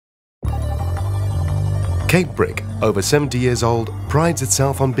Cape Brick, over 70 years old, prides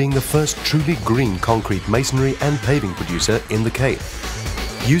itself on being the first truly green concrete masonry and paving producer in the Cape.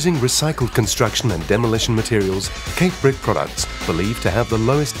 Using recycled construction and demolition materials, Cape Brick products, believed to have the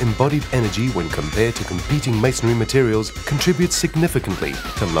lowest embodied energy when compared to competing masonry materials, contribute significantly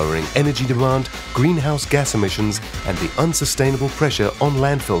to lowering energy demand, greenhouse gas emissions, and the unsustainable pressure on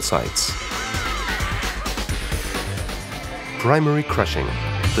landfill sites. Primary crushing.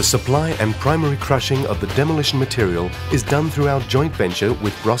 The supply and primary crushing of the demolition material is done through our joint venture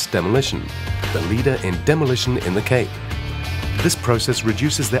with Ross Demolition, the leader in demolition in the Cape. This process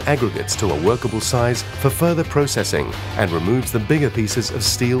reduces the aggregates to a workable size for further processing and removes the bigger pieces of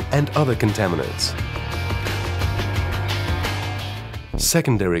steel and other contaminants.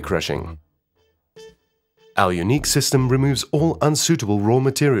 Secondary crushing. Our unique system removes all unsuitable raw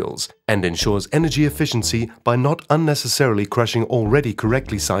materials and ensures energy efficiency by not unnecessarily crushing already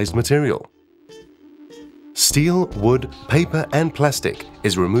correctly sized material. Steel, wood, paper and plastic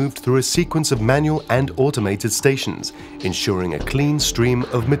is removed through a sequence of manual and automated stations, ensuring a clean stream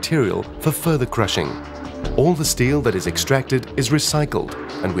of material for further crushing. All the steel that is extracted is recycled,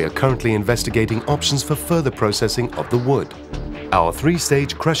 and we are currently investigating options for further processing of the wood. Our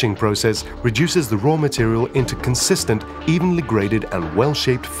three-stage crushing process reduces the raw material into consistent, evenly graded and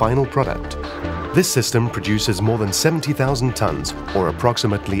well-shaped final product. This system produces more than 70,000 tons, or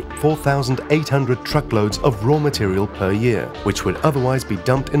approximately 4,800 truckloads of raw material per year, which would otherwise be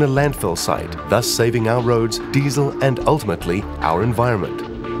dumped in a landfill site, thus saving our roads, diesel and ultimately our environment.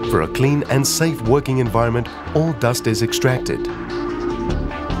 For a clean and safe working environment, all dust is extracted.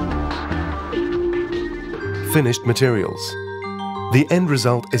 Finished materials. The end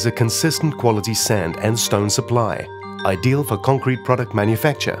result is a consistent quality sand and stone supply, ideal for concrete product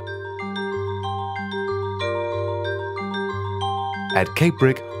manufacture. At Cape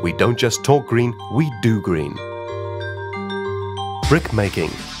Brick, we don't just talk green, we do green. Brick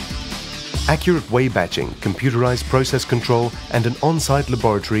making. Accurate weigh batching, computerized process control and an on-site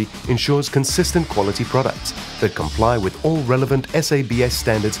laboratory ensures consistent quality products that comply with all relevant SABS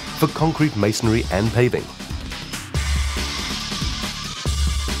standards for concrete masonry and paving.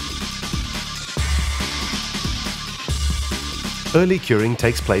 Early curing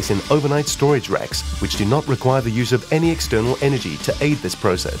takes place in overnight storage racks, which do not require the use of any external energy to aid this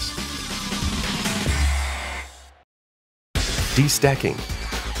process. Destacking.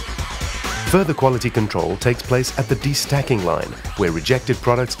 Further quality control takes place at the destacking line, where rejected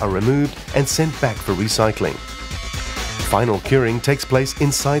products are removed and sent back for recycling. Final curing takes place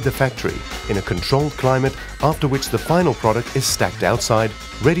inside the factory, in a controlled climate, after which the final product is stacked outside,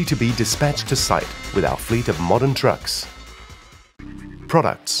 ready to be dispatched to site with our fleet of modern trucks.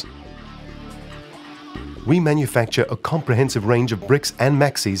 Products. We manufacture a comprehensive range of bricks and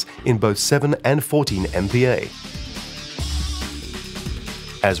maxis in both 7 and 14 MPa,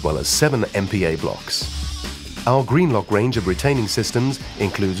 as well as 7 MPa blocks. Our Greenlock range of retaining systems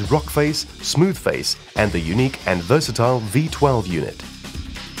includes rock face, smooth face and the unique and versatile V12 unit.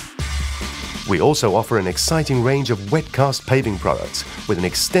 We also offer an exciting range of wet cast paving products with an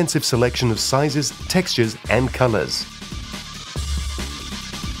extensive selection of sizes, textures and colors.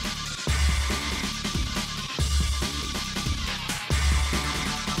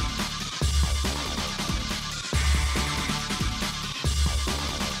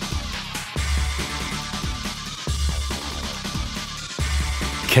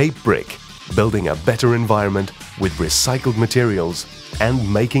 Cape Brick, building a better environment with recycled materials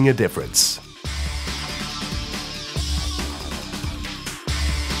and making a difference.